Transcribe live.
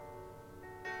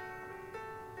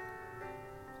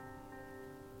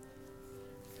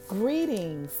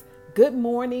Greetings. Good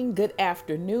morning, good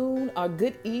afternoon, or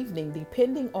good evening,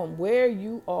 depending on where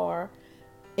you are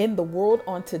in the world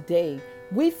on today.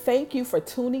 We thank you for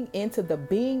tuning into the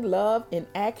Being Love in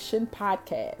Action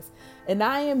podcast. And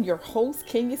I am your host,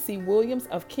 Kenya C. Williams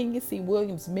of Kenya C.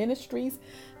 Williams Ministries.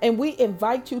 And we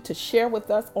invite you to share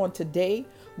with us on today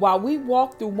while we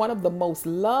walk through one of the most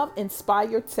love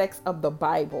inspired texts of the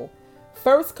Bible,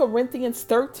 1 Corinthians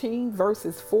 13,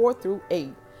 verses 4 through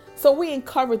 8. So we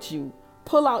encourage you,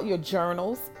 pull out your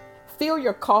journals, fill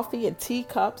your coffee and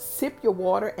teacups, sip your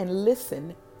water, and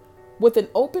listen with an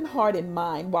open heart and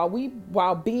mind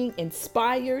while being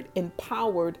inspired,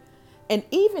 empowered, and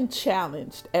even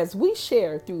challenged as we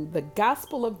share through the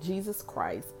gospel of Jesus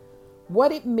Christ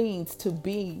what it means to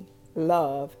be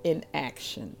love in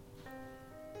action.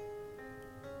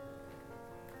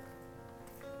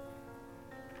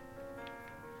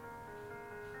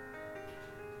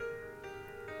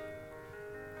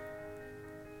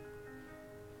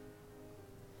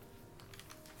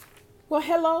 Well,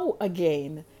 hello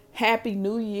again. Happy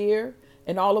New Year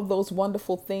and all of those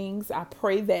wonderful things. I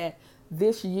pray that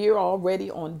this year,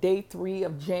 already on day 3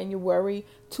 of January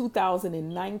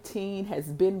 2019, has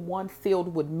been one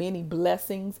filled with many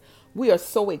blessings. We are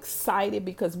so excited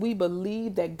because we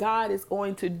believe that God is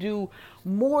going to do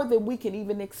more than we can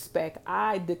even expect.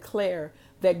 I declare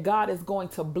that God is going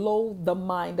to blow the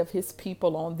mind of his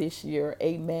people on this year.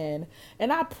 Amen.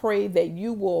 And I pray that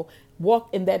you will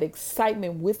walk in that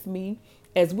excitement with me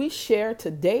as we share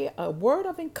today a word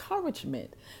of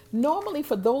encouragement. Normally,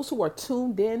 for those who are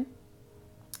tuned in,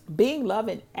 Being Love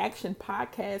in Action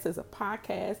podcast is a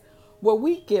podcast where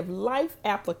we give life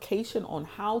application on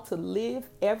how to live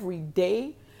every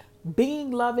day, being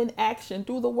love in action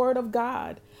through the word of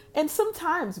God. And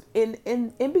sometimes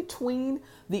in between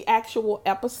the actual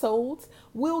episodes,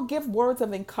 we'll give words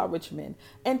of encouragement.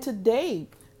 And today,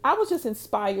 I was just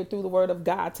inspired through the word of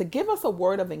God to give us a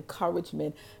word of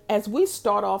encouragement as we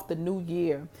start off the new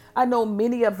year. I know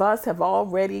many of us have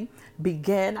already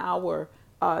began our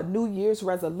New Year's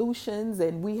resolutions,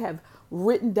 and we have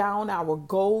written down our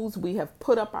goals. We have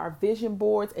put up our vision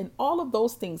boards, and all of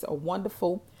those things are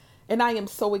wonderful. And I am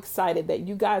so excited that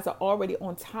you guys are already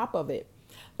on top of it.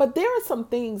 But there are some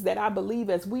things that I believe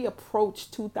as we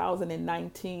approach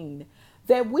 2019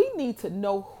 that we need to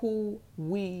know who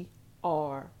we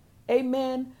are.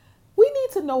 Amen. We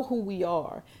need to know who we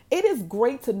are. It is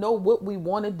great to know what we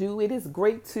want to do. It is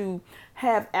great to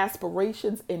have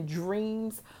aspirations and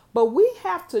dreams, but we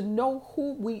have to know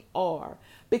who we are.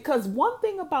 Because one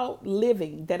thing about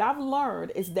living that I've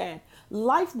learned is that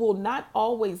life will not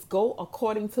always go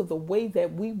according to the way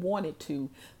that we want it to.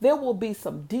 There will be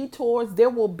some detours,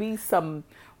 there will be some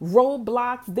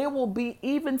roadblocks, there will be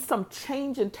even some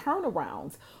change and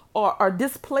turnarounds or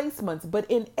displacements. But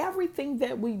in everything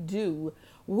that we do,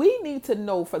 we need to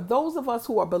know, for those of us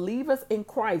who are believers in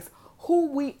Christ, who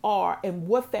we are and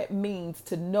what that means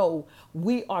to know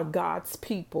we are God's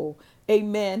people.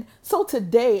 Amen. So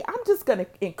today, I'm just going to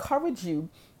encourage you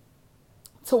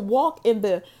to walk in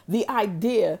the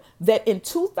idea that in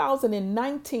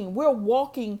 2019 we're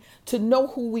walking to know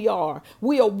who we are.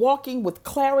 We are walking with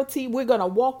clarity. We're going to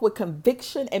walk with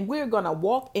conviction, and we're going to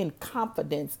walk in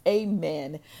confidence.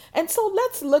 Amen. And so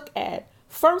let's look at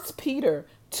 1 Peter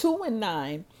 2 and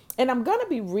 9. And I'm going to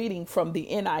be reading from the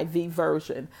NIV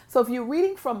version. So if you're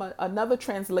reading from another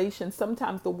translation,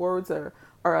 sometimes the words are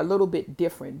a little bit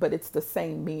different, but it's the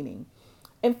same meaning.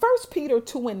 And 1 Peter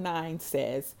 2 and 9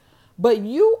 says, "But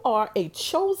you are a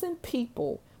chosen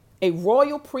people, a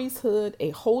royal priesthood,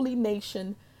 a holy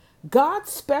nation, God's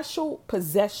special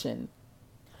possession,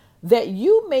 that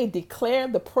you may declare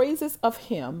the praises of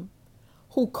him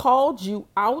who called you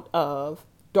out of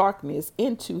darkness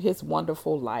into his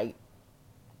wonderful light."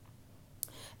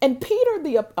 And Peter,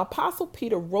 the Apostle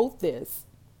Peter, wrote this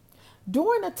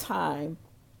during a time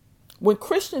when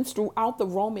Christians throughout the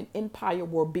Roman Empire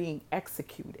were being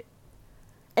executed.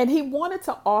 And he wanted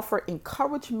to offer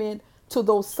encouragement to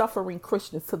those suffering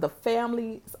Christians, to the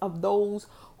families of those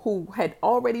who had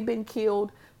already been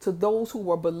killed, to those who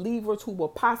were believers who were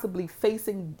possibly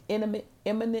facing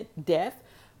imminent death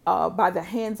by the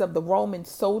hands of the Roman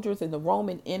soldiers in the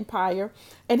Roman Empire.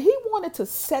 And he wanted to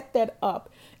set that up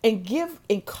and give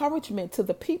encouragement to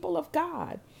the people of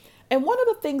God. And one of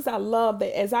the things I love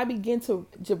that as I begin to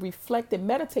reflect and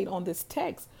meditate on this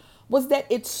text was that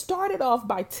it started off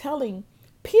by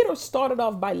Peter started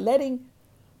off by letting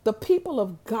the people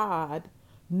of God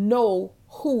know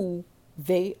who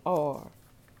they are.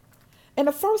 And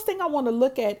the first thing I want to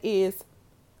look at is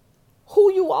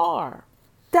who you are.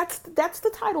 That's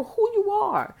the title, who you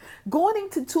are. Going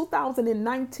into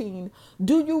 2019,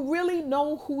 do you really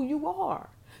know who you are?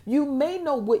 You may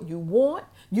know what you want.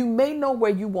 You may know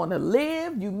where you want to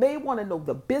live. You may want to know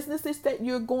the businesses that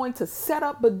you're going to set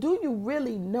up, but do you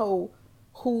really know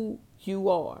who you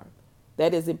are?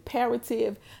 That is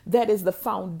imperative. That is the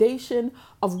foundation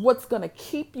of what's going to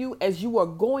keep you as you are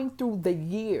going through the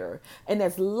year. And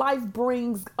as life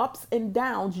brings ups and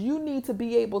downs, you need to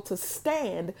be able to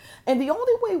stand. And the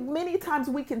only way many times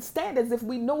we can stand is if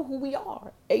we know who we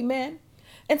are. Amen.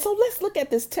 And so let's look at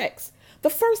this text. The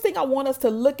first thing I want us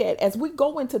to look at as we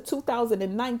go into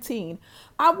 2019,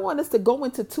 I want us to go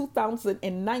into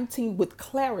 2019 with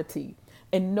clarity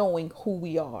and knowing who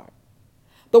we are.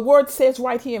 The word says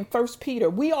right here in 1 Peter,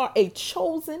 we are a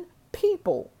chosen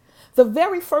people. The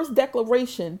very first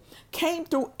declaration came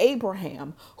through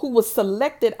Abraham, who was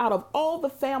selected out of all the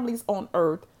families on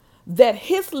earth, that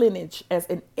his lineage as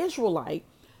an Israelite,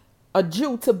 a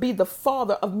Jew, to be the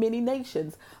father of many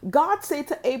nations. God said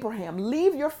to Abraham,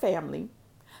 leave your family.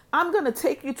 I'm going to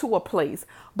take you to a place.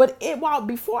 But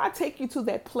before I take you to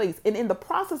that place, and in the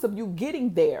process of you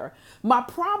getting there, my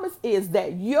promise is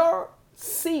that your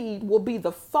seed will be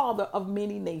the father of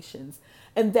many nations.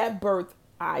 And that birthed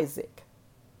Isaac.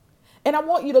 And I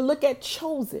want you to look at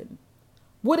chosen.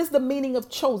 What is the meaning of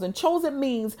chosen? Chosen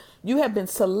means you have been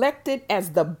selected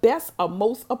as the best or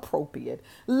most appropriate.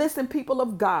 Listen, people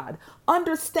of God,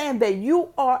 understand that you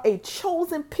are a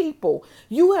chosen people.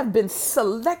 You have been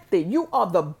selected. You are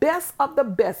the best of the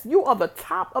best. You are the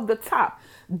top of the top.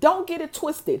 Don't get it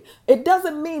twisted. It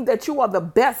doesn't mean that you are the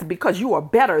best because you are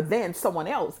better than someone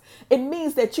else. It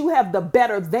means that you have the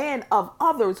better than of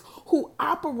others who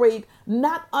operate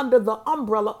not under the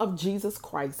umbrella of Jesus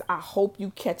Christ. I hope you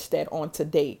catch that on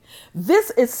today.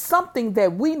 This is something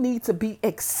that we need to be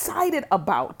excited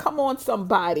about. Come on,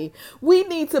 somebody. We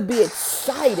need to be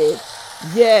excited.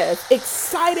 Yes,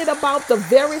 excited about the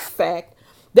very fact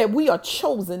that we are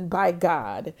chosen by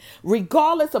God,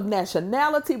 regardless of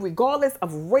nationality, regardless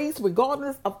of race,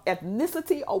 regardless of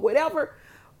ethnicity, or whatever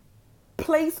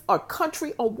place or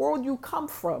country or world you come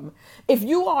from. If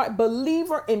you are a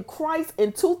believer in Christ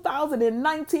in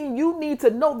 2019, you need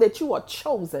to know that you are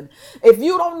chosen. If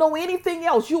you don't know anything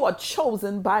else, you are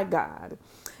chosen by God.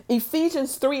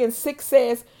 Ephesians 3:6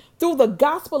 says, through the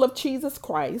gospel of Jesus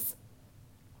Christ,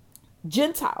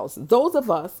 Gentiles, those of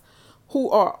us who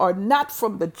are not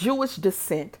from the Jewish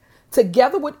descent,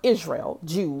 together with Israel,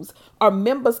 Jews, are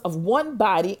members of one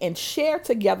body and share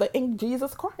together in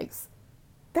Jesus Christ.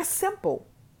 That's simple.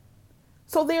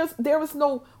 So there is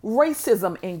no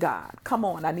racism in God. Come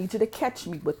on, I need you to catch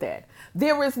me with that.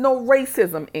 There is no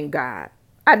racism in God.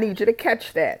 I need you to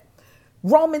catch that.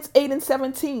 Romans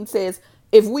 8:17 says,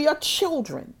 if we are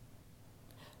children,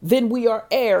 then we are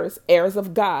heirs, heirs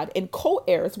of God, and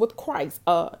co-heirs with Christ.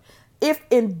 If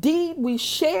indeed we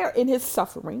share in his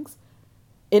sufferings,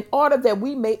 in order that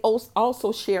we may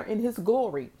also share in his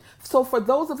glory. So for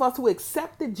those of us who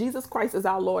accepted Jesus Christ as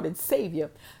our Lord and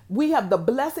Savior, we have the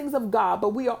blessings of God, but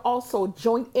we are also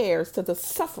joint heirs to the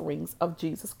sufferings of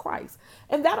Jesus Christ.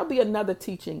 And that'll be another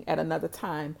teaching at another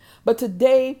time. But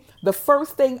today, the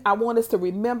first thing I want us to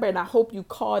remember, and I hope you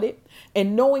caught it,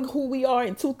 and knowing who we are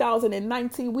in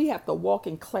 2019, we have to walk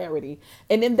in clarity.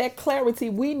 And in that clarity,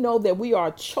 we know that we are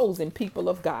a chosen people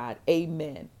of God.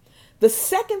 Amen. The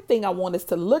second thing I want us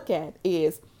to look at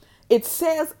is, it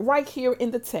says right here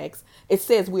in the text, it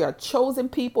says we are chosen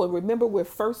people. And remember, we're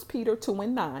 1 Peter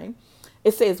 2:9.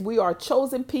 It says we are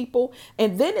chosen people.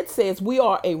 And then it says we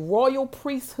are a royal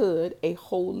priesthood, a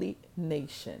holy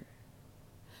nation.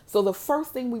 So the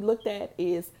first thing we looked at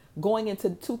is going into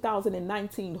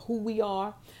 2019, who we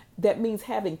are. That means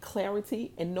having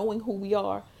clarity and knowing who we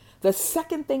are. The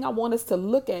second thing I want us to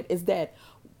look at is that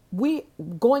we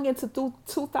going into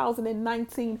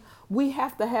 2019, we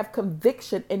have to have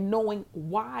conviction in knowing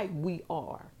why we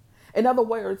are. In other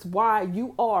words, why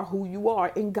you are who you are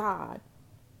in God.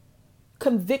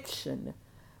 Conviction.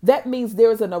 That means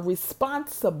there's a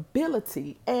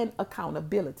responsibility and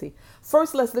accountability.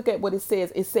 First, let's look at what it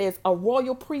says. It says a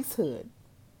royal priesthood.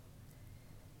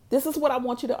 This is what I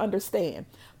want you to understand.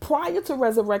 Prior to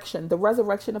resurrection, the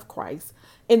resurrection of Christ,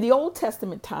 in the Old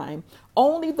Testament time,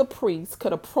 only the priests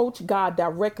could approach God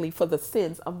directly for the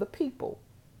sins of the people.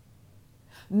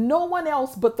 No one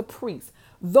else but the priests.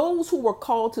 Those who were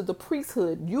called to the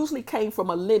priesthood usually came from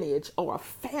a lineage or a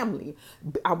family.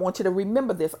 I want you to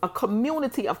remember this, a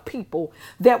community of people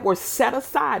that were set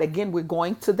aside. Again, we're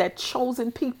going to that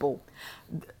chosen people.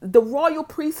 The royal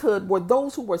priesthood were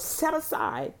those who were set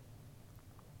aside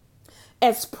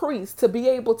as priests to be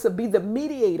able to be the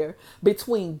mediator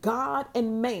between God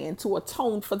and man to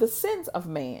atone for the sins of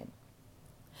man.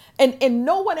 And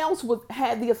no one else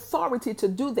had the authority to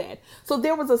do that. So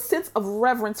there was a sense of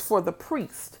reverence for the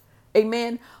priest.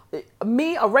 Amen.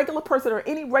 Me, a regular person, or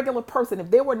any regular person,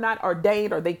 if they were not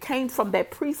ordained or they came from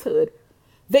that priesthood,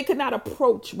 they could not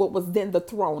approach what was then the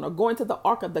throne or go into the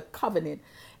Ark of the Covenant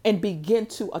and begin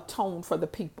to atone for the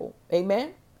people.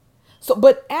 Amen. So,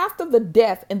 but after the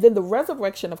death and then the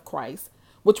resurrection of Christ,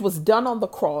 which was done on the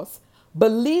cross,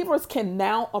 believers can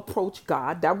now approach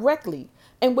God directly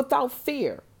and without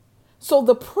fear. So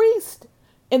the priest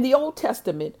in the Old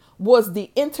Testament was the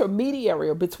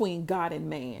intermediary between God and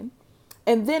man.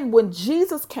 And then when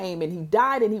Jesus came and he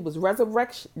died and he was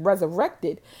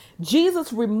resurrected,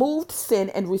 Jesus removed sin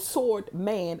and restored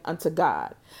man unto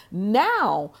God.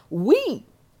 Now we,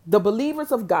 the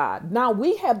believers of God, now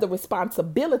we have the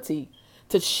responsibility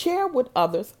to share with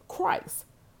others Christ.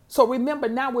 So remember,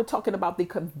 now we're talking about the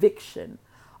conviction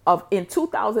of, in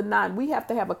 2009, we have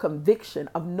to have a conviction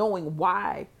of knowing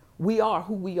why we are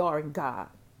who we are in God.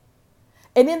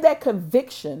 And in that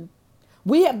conviction,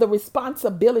 we have the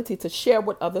responsibility to share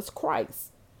with others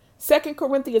Christ. 2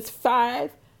 Corinthians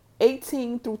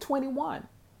 5:18 through 21.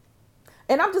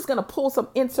 And I'm just going to pull some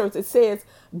inserts. It says,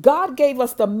 God gave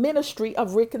us the ministry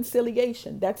of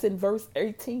reconciliation. That's in verse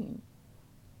 18.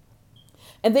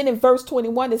 And then in verse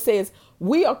 21, it says,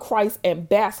 we are Christ's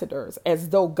ambassadors, as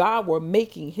though God were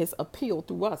making his appeal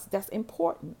through us. That's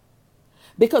important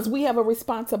because we have a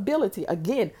responsibility.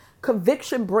 Again,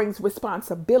 conviction brings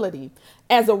responsibility.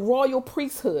 As a royal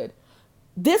priesthood,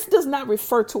 this does not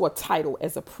refer to a title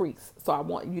as a priest. So I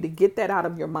want you to get that out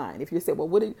of your mind. If you say, well,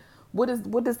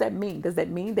 what does that mean? Does that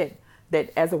mean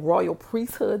that as a royal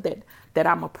priesthood that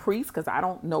I'm a priest? Because I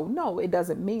don't know. No, it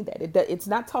doesn't mean that. It's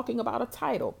not talking about a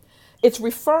title. It's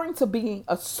referring to being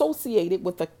associated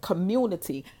with a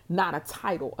community, not a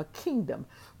title, a kingdom.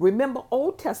 Remember,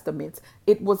 Old Testament,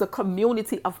 it was a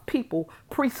community of people,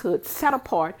 priesthood, set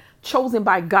apart, chosen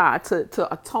by God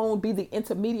to atone, be the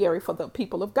intermediary for the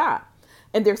people of God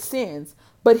and their sins.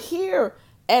 But here,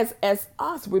 as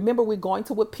us, remember, we're going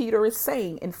to what Peter is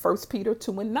saying in 1 Peter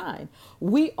 2:9.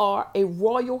 We are a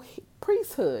royal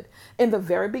priesthood. In the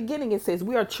very beginning, it says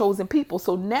we are chosen people.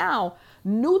 So now,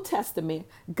 New Testament,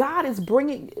 God is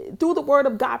bringing, through the word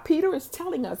of God, Peter is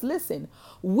telling us, listen,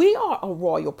 we are a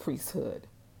royal priesthood.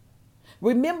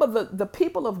 Remember, the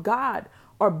people of God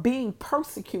are being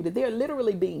persecuted. They're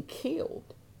literally being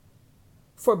killed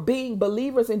for being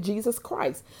believers in Jesus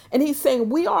Christ. And he's saying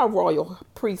we are a royal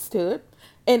priesthood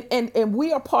and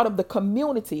we are part of the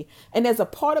community. And as a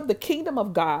part of the kingdom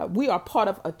of God, we are part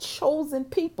of a chosen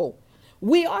people.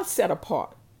 We are set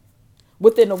apart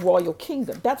within the royal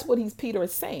kingdom. That's what Peter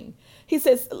is saying. He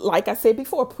says, like I said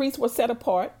before, priests were set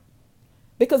apart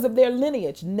because of their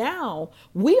lineage. Now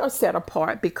we are set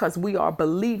apart because we are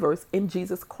believers in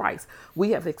Jesus Christ.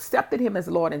 We have accepted him as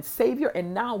Lord and Savior,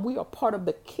 and now we are part of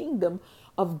the kingdom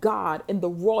of God in the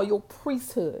royal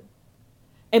priesthood.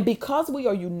 And because we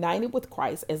are united with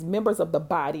Christ as members of the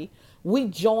body, we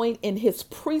join in his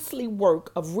priestly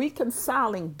work of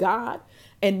reconciling God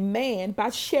and man by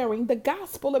sharing the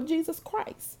gospel of Jesus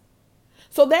Christ.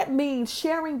 So that means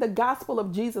sharing the gospel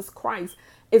of Jesus Christ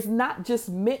is not just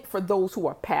meant for those who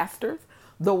are pastors,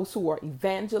 those who are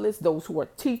evangelists, those who are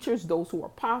teachers, those who are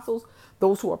apostles,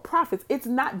 those who are prophets. It's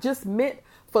not just meant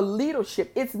for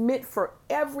leadership. It's meant for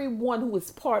everyone who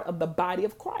is part of the body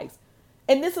of Christ.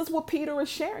 And this is what Peter is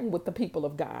sharing with the people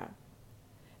of God.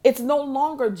 It's no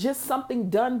longer just something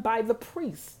done by the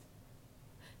priest.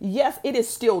 Yes, it is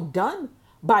still done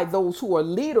by those who are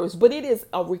leaders, but it is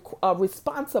a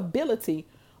responsibility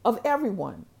of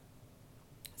everyone.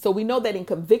 So we know that in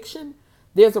conviction,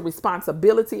 there's a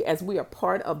responsibility as we are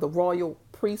part of the royal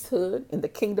priesthood in the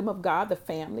kingdom of God, the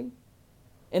family.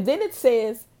 And then it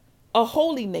says a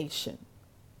holy nation.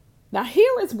 Now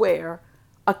here is where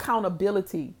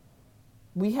accountability,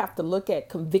 we have to look at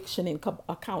conviction and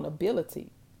accountability.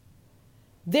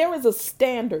 There is a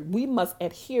standard we must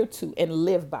adhere to and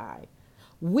live by.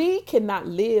 We cannot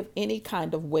live any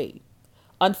kind of way.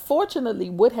 Unfortunately,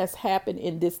 what has happened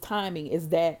in this timing is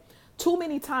that too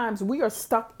many times we are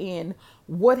stuck in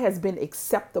what has been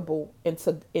acceptable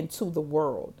into the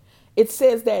world. It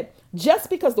says that just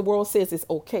because the world says it's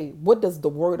okay, what does the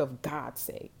word of God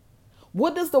say?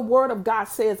 What does the word of God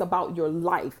says about your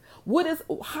life?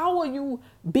 How are you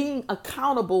being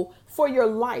accountable for your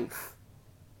life?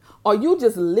 Are you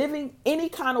just living any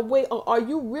kind of way, or are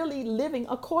you really living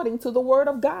according to the word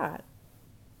of God?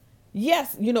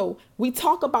 Yes, we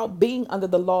talk about being under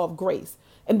the law of grace.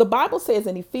 And the Bible says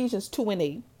in Ephesians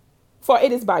 2:8, For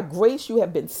it is by grace you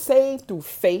have been saved through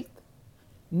faith,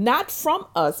 not from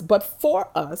us, but for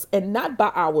us, and not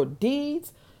by our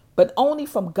deeds, but only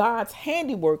from God's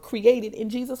handiwork created in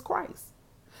Jesus Christ.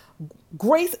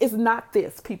 Grace is not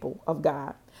this, people of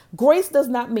God. Grace does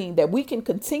not mean that we can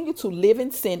continue to live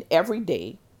in sin every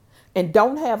day and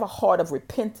don't have a heart of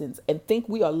repentance and think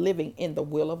we are living in the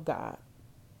will of God.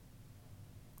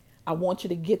 I want you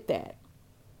to get that,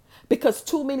 because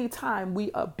too many times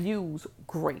we abuse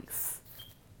grace.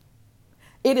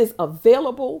 It is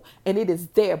available and it is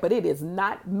there, but it is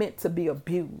not meant to be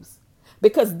abused,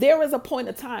 because there is a point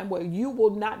of time where you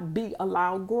will not be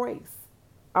allowed grace.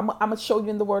 I'm going to show you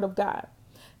in the word of God.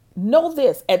 Know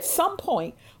this, at some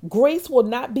point, grace will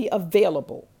not be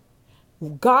available.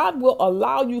 God will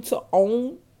allow you to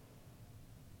own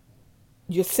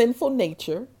your sinful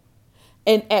nature.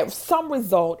 And at some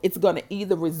result, it's going to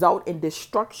either result in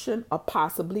destruction or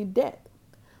possibly death.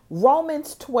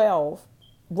 Romans 1,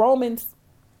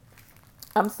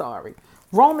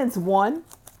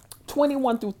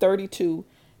 21 through 32.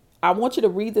 I want you to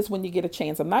read this when you get a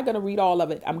chance. I'm not going to read all of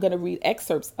it. I'm going to read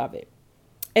excerpts of it.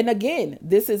 And again,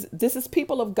 this is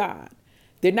people of God.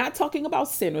 They're not talking about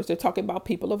sinners. They're talking about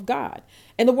people of God.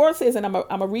 And the word says, and I'm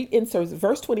going to read inserts.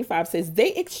 Verse 25 says,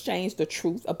 they exchanged the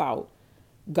truth about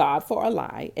God for a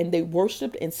lie, and they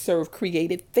worshiped and served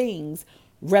created things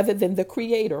rather than the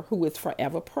Creator, who is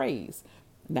forever praised.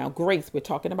 Now, grace, we're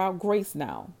talking about grace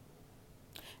now.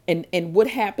 And what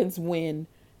happens when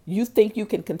you think you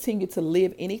can continue to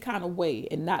live any kind of way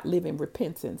and not live in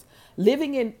repentance?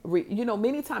 Living in,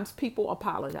 many times people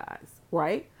apologize,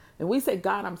 right? And we say,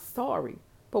 God, I'm sorry,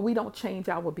 but we don't change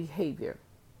our behavior.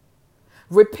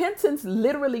 Repentance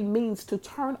literally means to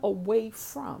turn away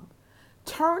from.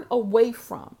 Turn away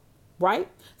from, right?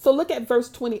 So look at verse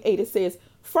 28. It says,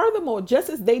 furthermore, just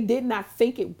as they did not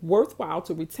think it worthwhile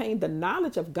to retain the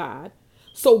knowledge of God,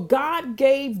 so God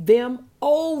gave them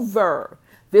over.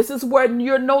 This is where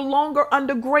you're no longer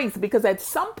under grace, because at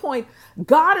some point,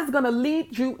 God is going to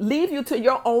leave you to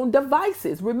your own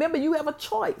devices. Remember, you have a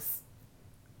choice.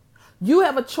 You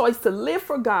have a choice to live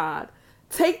for God,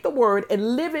 take the word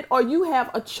and live it, or you have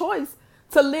a choice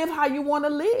to live how you want to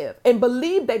live and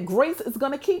believe that grace is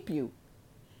going to keep you.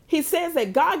 He says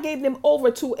that God gave them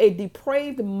over to a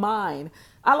depraved mind.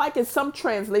 I like in some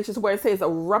translations where it says a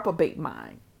reprobate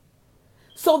mind.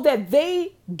 So that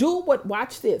they do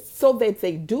watch this, so that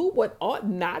they do what ought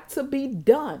not to be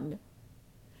done.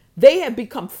 They have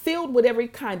become filled with every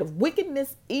kind of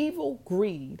wickedness, evil,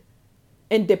 greed,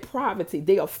 and depravity.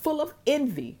 They are full of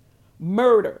envy,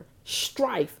 murder,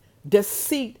 strife,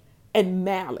 deceit, and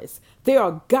malice. They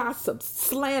are gossips,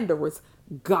 slanderers,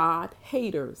 God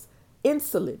haters,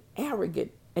 insolent,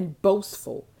 arrogant, and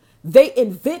boastful. They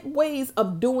invent ways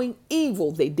of doing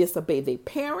evil. They disobey their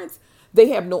parents. They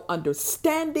have no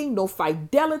understanding, no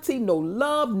fidelity, no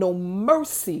love, no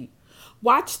mercy.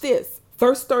 Watch this.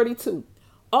 Verse 32.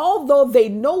 Although they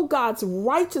know God's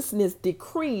righteousness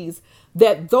decrees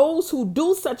that those who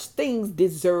do such things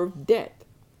deserve death,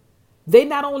 they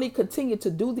not only continue to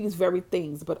do these very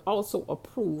things, but also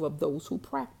approve of those who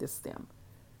practice them.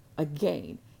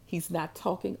 Again, he's not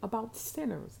talking about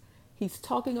sinners. He's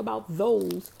talking about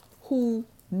those who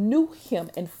knew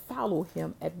him and followed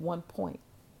him at one point.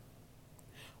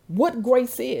 What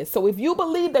grace is. So if you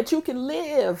believe that you can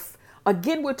live,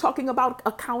 again, we're talking about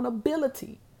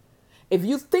accountability. If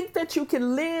you think that you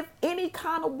can live any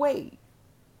kind of way,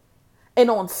 and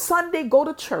on Sunday go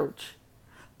to church,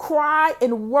 cry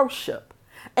and worship,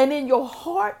 and in your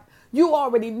heart, you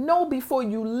already know before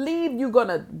you leave, you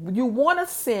want to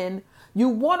sin, you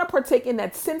want to partake in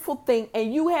that sinful thing,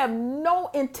 and you have no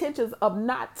intentions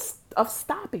of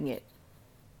stopping it.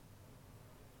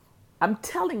 I'm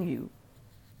telling you,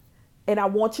 and I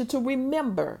want you to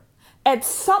remember, at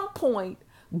some point,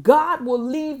 God will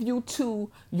leave you to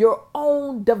your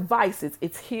own devices.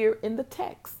 It's here in the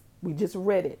text. We just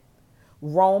read it.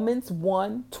 Romans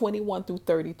 1, 21 through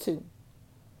 32.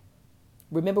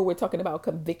 Remember, we're talking about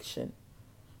conviction.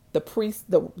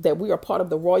 That we are part of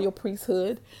the royal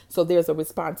priesthood. So there's a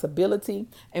responsibility,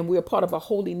 and we are part of a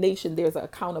holy nation. There's an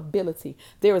accountability.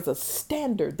 There is a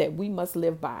standard that we must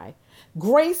live by.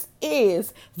 Grace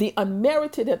is the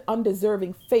unmerited and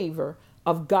undeserving favor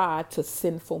of God to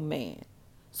sinful man.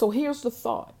 So here's the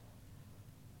thought.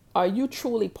 Are you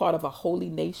truly part of a holy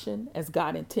nation as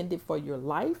God intended for your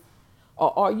life?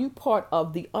 Or are you part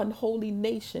of the unholy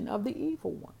nation of the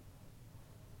evil one?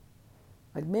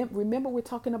 Remember, we're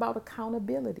talking about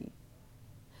accountability.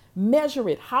 Measure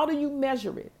it. How do you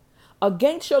measure it?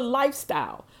 Against your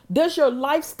lifestyle. Does your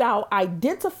lifestyle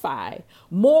identify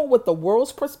more with the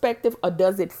world's perspective, or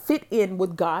does it fit in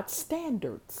with God's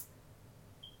standards?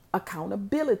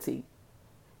 accountability.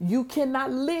 You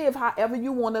cannot live however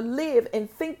you want to live and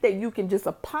think that you can just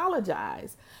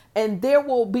apologize and there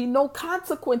will be no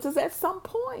consequences at some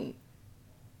point.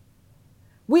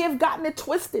 We have gotten it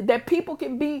twisted that people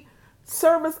can be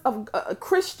service of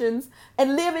Christians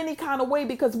and live any kind of way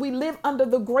because we live under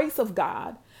the grace of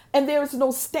God and there is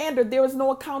no standard, there is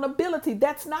no accountability.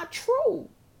 That's not true.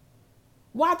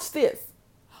 Watch this.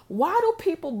 Why do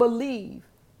people believe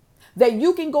that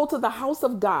you can go to the house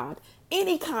of God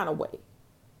any kind of way,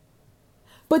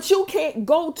 but you can't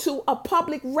go to a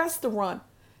public restaurant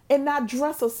and not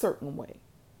dress a certain way?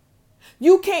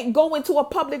 You can't go into a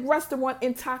public restaurant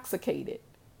intoxicated.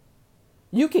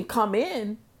 You can come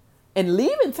in and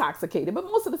leave intoxicated, but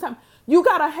most of the time you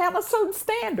got to have a certain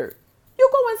standard. You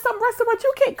go in some restaurants,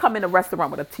 you can't come in a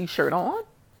restaurant with a t-shirt on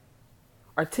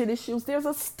or tennis shoes. There's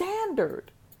a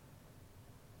standard.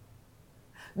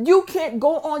 You can't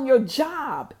go on your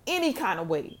job any kind of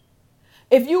way.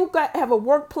 If you have a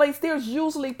workplace, there's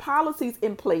usually policies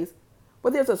in place,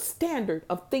 but there's a standard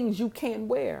of things you can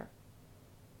wear.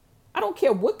 I don't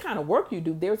care what kind of work you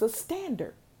do, there's a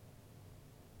standard.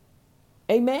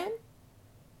 Amen.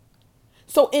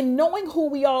 So in knowing who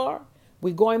we are,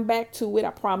 we're going back to it.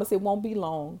 I promise it won't be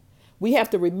long. We have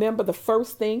to remember the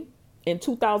first thing in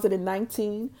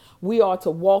 2019, we are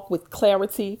to walk with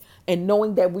clarity and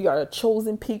knowing that we are a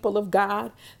chosen people of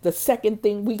God. The second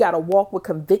thing, we got to walk with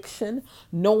conviction,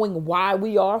 knowing why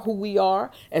we are who we are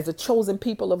as a chosen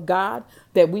people of God,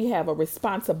 that we have a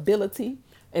responsibility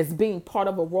as being part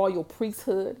of a royal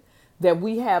priesthood, that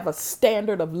we have a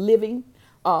standard of living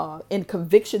in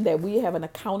conviction, that we have an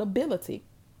accountability.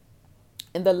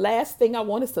 And the last thing I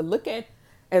want us to look at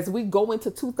as we go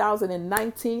into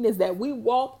 2019 is that we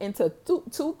walk into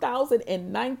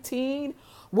 2019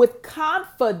 with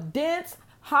confidence.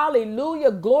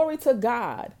 Hallelujah. Glory to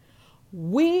God.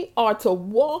 We are to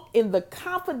walk in the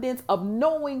confidence of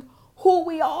knowing who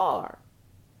we are.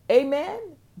 Amen.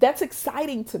 That's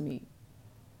exciting to me.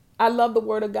 I love the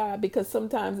word of God because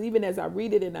sometimes even as I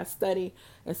read it and I study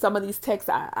and some of these texts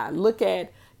I look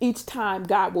at, each time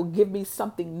God will give me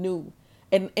something new.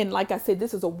 And like I said,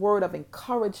 this is a word of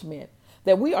encouragement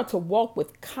that we are to walk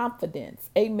with confidence.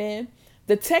 Amen.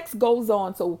 The text goes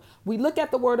on. So we look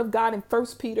at the word of God in 1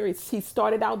 Peter. He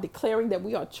started out declaring that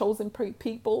we are chosen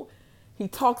people. He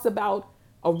talks about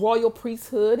a royal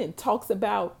priesthood and talks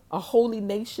about a holy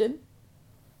nation.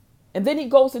 And then he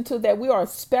goes into that we are a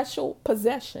special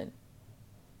possession.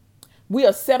 We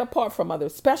are set apart from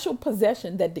others. Special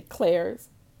possession that declares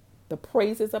the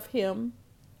praises of him,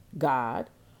 God,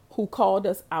 who called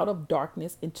us out of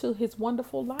darkness into his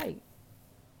wonderful light.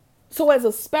 So as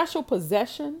a special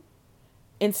possession,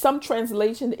 in some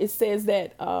translation, it says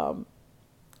that a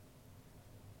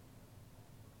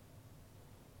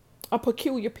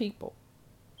peculiar people,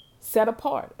 set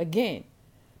apart. Again,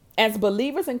 as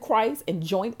believers in Christ and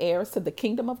joint heirs to the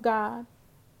kingdom of God,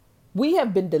 we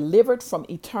have been delivered from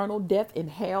eternal death in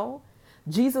hell.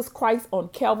 Jesus Christ on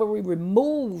Calvary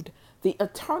removed the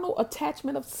eternal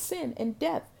attachment of sin and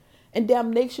death and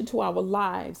damnation to our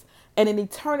lives and an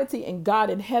eternity in God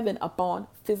in heaven upon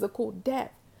physical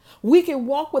death. We can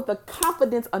walk with the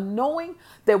confidence of knowing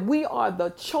that we are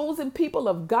the chosen people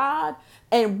of God.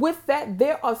 And with that,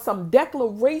 there are some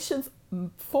declarations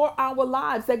for our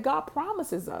lives that God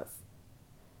promises us.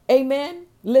 Amen.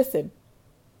 Listen,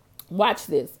 watch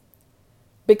this.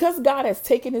 Because God has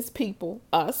taken his people,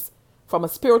 us, from a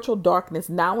spiritual darkness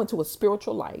now into a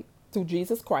spiritual light through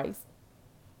Jesus Christ,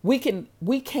 we can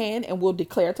and will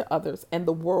declare to others and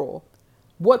the world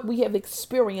what we have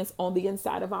experienced on the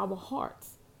inside of our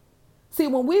hearts. See,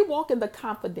 when we walk in the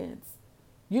confidence,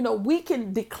 we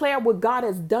can declare what God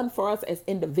has done for us as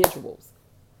individuals.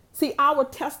 See, our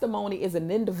testimony is an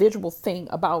individual thing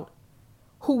about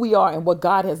who we are and what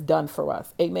God has done for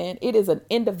us. Amen. It is an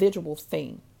individual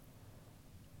thing.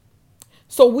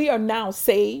 So we are now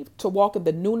saved to walk in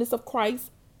the newness of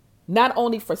Christ, not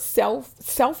only for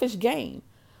selfish gain,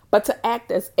 but to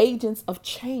act as agents of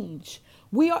change.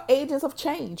 We are agents of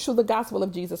change through the gospel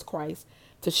of Jesus Christ,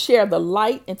 to share the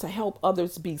light and to help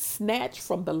others be snatched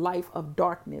from the life of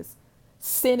darkness,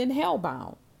 sin, and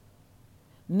hellbound.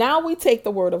 Now we take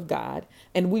the word of God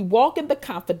and we walk in the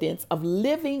confidence of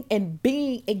living and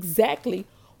being exactly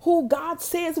who God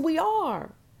says we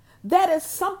are. That is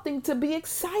something to be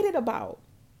excited about.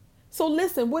 So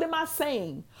listen, what am I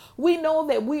saying? We know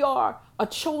that we are a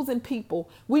chosen people.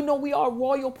 We know we are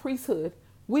royal priesthood.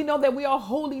 We know that we are a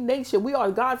holy nation. We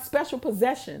are God's special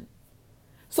possession.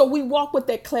 So we walk with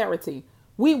that clarity.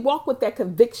 We walk with that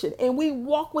conviction, and we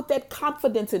walk with that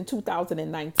confidence in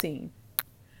 2019.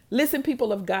 Listen,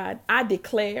 people of God, I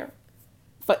declare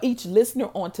for each listener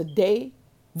on today,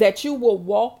 that you will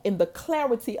walk in the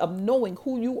clarity of knowing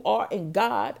who you are in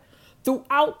God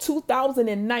throughout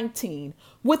 2019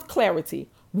 with clarity,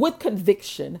 with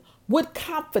conviction, with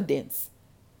confidence.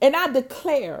 And I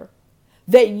declare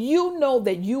that you know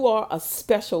that you are a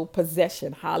special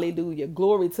possession. Hallelujah.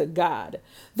 Glory to God.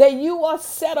 That you are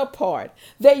set apart,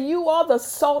 that you are the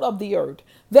salt of the earth,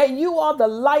 that you are the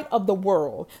light of the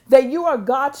world, that you are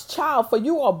God's child, for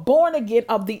you are born again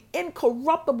of the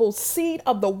incorruptible seed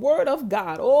of the word of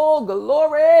God. Oh,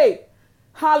 glory.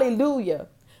 Hallelujah.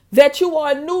 That you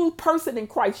are a new person in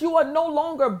Christ. You are no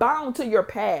longer bound to your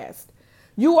past.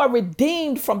 You are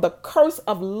redeemed from the curse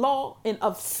of law and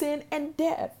of sin and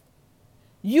death.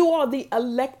 You are the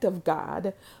elect of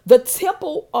God. The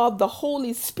temple of the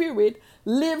Holy Spirit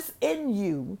lives in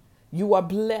you. You are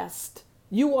blessed.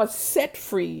 You are set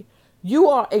free. You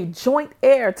are a joint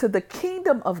heir to the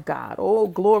kingdom of God. Oh,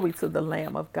 glory to the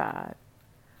Lamb of God.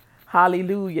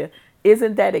 Hallelujah.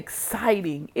 Isn't that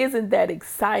exciting? Isn't that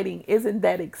exciting? Isn't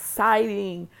that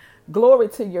exciting? Glory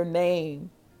to your name.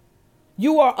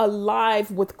 You are alive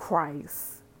with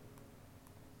Christ.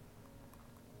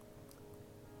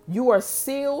 You are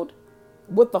sealed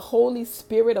with the Holy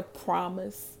Spirit of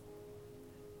promise.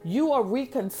 You are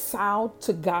reconciled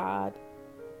to God,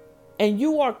 and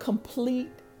you are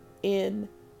complete in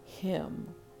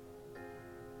Him.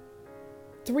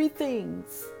 Three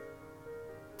things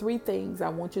I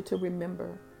want you to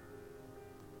remember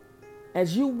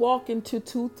as you walk into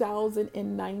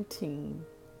 2019,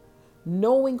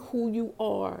 knowing who you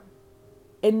are.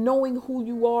 And knowing who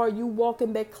you are, you walk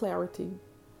in that clarity.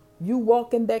 You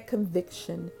walk in that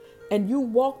conviction, and you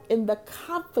walk in the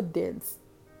confidence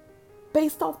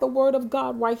based off the word of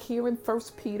God right here in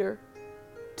 1 Peter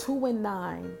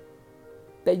 2:9,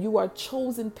 that you are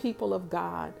chosen people of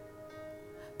God,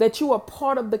 that you are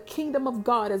part of the kingdom of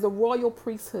God as a royal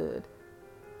priesthood,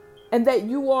 and that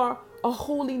you are a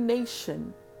holy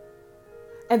nation,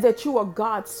 and that you are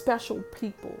God's special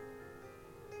people.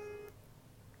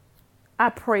 I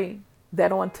pray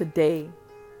that on today,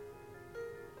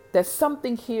 that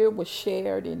something here was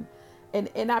shared, and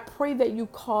I pray that you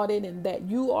caught it and that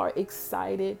you are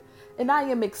excited. And I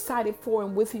am excited for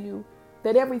and with you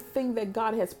that everything that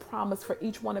God has promised for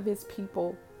each one of His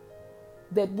people,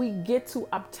 that we get to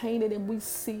obtain it and we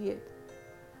see it.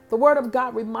 The word of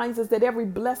God reminds us that every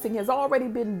blessing has already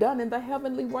been done in the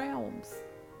heavenly realms.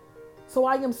 So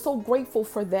I am so grateful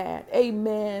for that.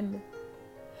 Amen.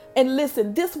 And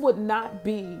listen, this would not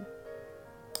be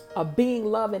a Being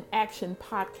Love in Action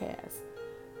podcast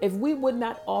if we would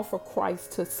not offer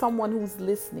Christ to someone who's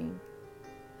listening.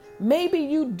 Maybe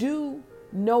you do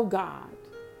know God.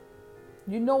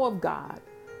 You know of God,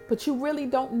 but you really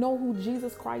don't know who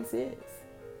Jesus Christ is.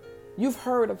 You've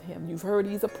heard of Him. You've heard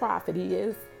He's a prophet. He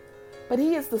is. But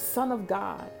He is the Son of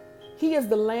God. He is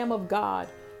the Lamb of God.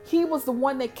 He was the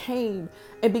one that came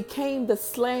and became the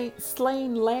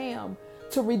slain lamb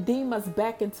to redeem us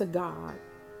back into God.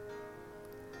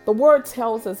 The word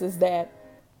tells us is that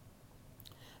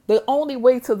the only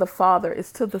way to the Father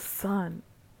is to the Son.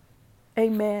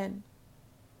 Amen.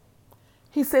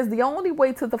 He says the only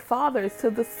way to the Father is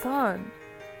to the Son.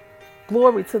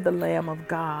 Glory to the Lamb of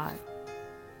God.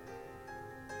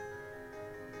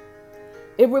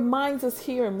 It reminds us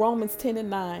here in Romans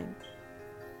 10:9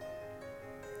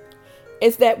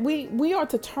 is that we are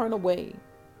to turn away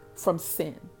from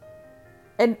sin.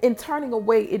 And in turning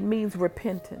away, it means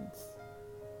repentance.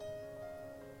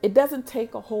 It doesn't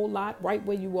take a whole lot right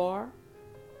where you are.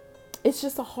 It's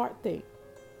just a heart thing.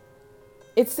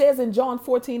 It says in Romans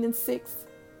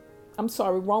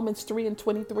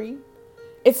 3:23,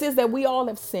 it says that we all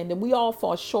have sinned and we all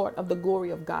fall short of the glory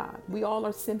of God. We all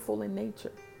are sinful in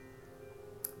nature.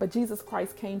 But Jesus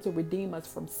Christ came to redeem us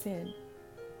from sin.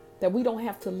 That we don't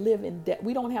have to live in debt.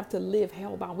 We don't have to live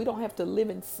hellbound. We don't have to live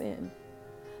in sin.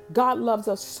 God loves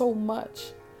us so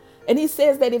much. And He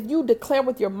says that if you declare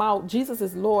with your mouth Jesus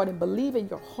is Lord and believe in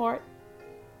your heart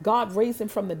God raised Him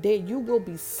from the dead, you will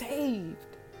be saved.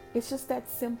 It's just that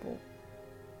simple.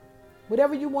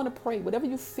 Whatever you want to pray, whatever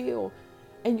you feel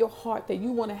in your heart that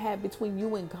you want to have between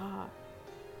you and God,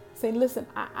 saying, listen,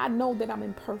 I know that I'm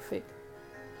imperfect,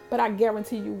 but I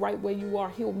guarantee you right where you are,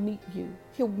 He'll meet you.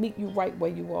 He'll meet you right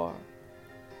where you are.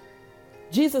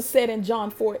 Jesus said in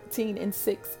John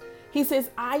 14:6, He says,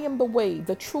 I am the way,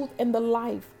 the truth, and the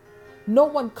life. No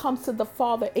one comes to the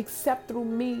Father except through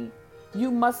me. You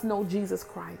must know Jesus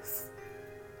Christ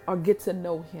or get to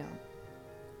know Him.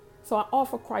 So I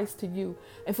offer Christ to you.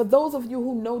 And for those of you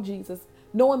who know Jesus,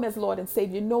 know Him as Lord and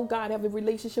Savior, know God, have a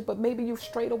relationship, but maybe you've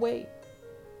strayed away.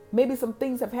 Maybe some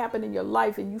things have happened in your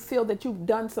life and you feel that you've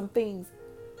done some things.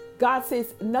 God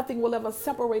says nothing will ever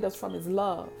separate us from his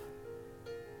love.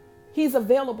 He's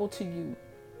available to you.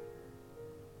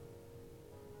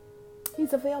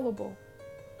 He's available.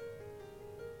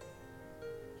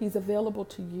 He's available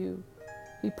to you.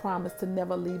 He promised to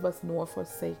never leave us nor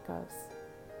forsake us.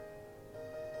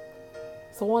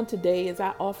 So on today, as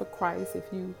I offer Christ, if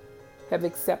you have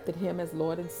accepted him as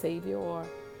Lord and Savior, or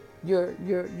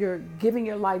you're giving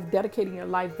your life, dedicating your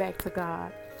life back to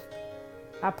God,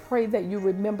 I pray that you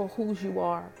remember whose you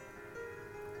are,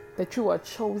 that you are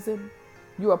chosen,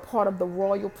 you are part of the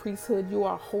royal priesthood, you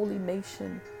are a holy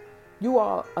nation, you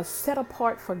are a set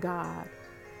apart for God,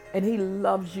 and he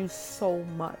loves you so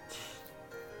much.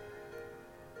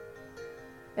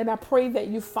 And I pray that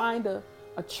you find a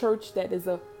church that is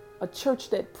a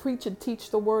church that preach and teach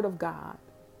the word of God,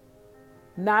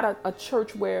 not a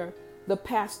church where the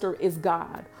pastor is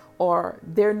God or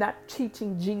they're not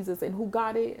teaching Jesus and who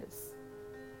God is.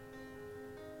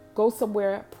 Go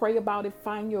somewhere, pray about it,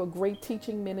 find you a great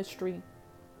teaching ministry,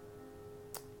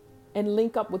 and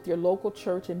link up with your local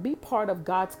church and be part of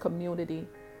God's community.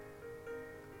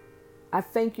 I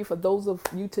thank you for those of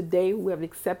you today who have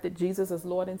accepted Jesus as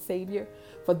Lord and Savior,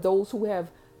 for those who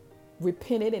have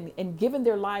repented and given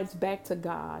their lives back to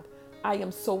God. I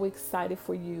am so excited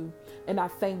for you, and I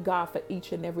thank God for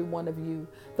each and every one of you.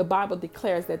 The Bible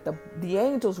declares that the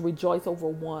angels rejoice over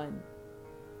one.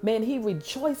 Man, he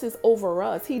rejoices over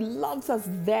us. He loves us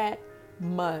that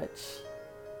much.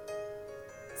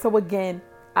 So again,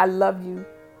 I love you,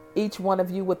 each one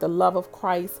of you, with the love of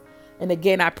Christ. And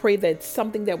again, I pray that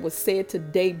something that was said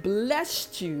today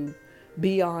blessed you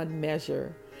beyond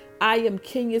measure. I am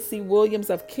Kenya C. Williams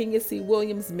of Kenya C.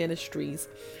 Williams Ministries.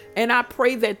 And I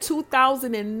pray that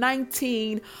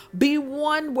 2019 be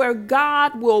one where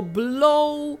God will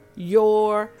blow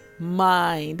your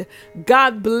mind.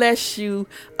 God bless you.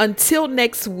 Until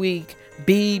next week,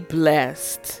 be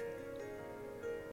blessed.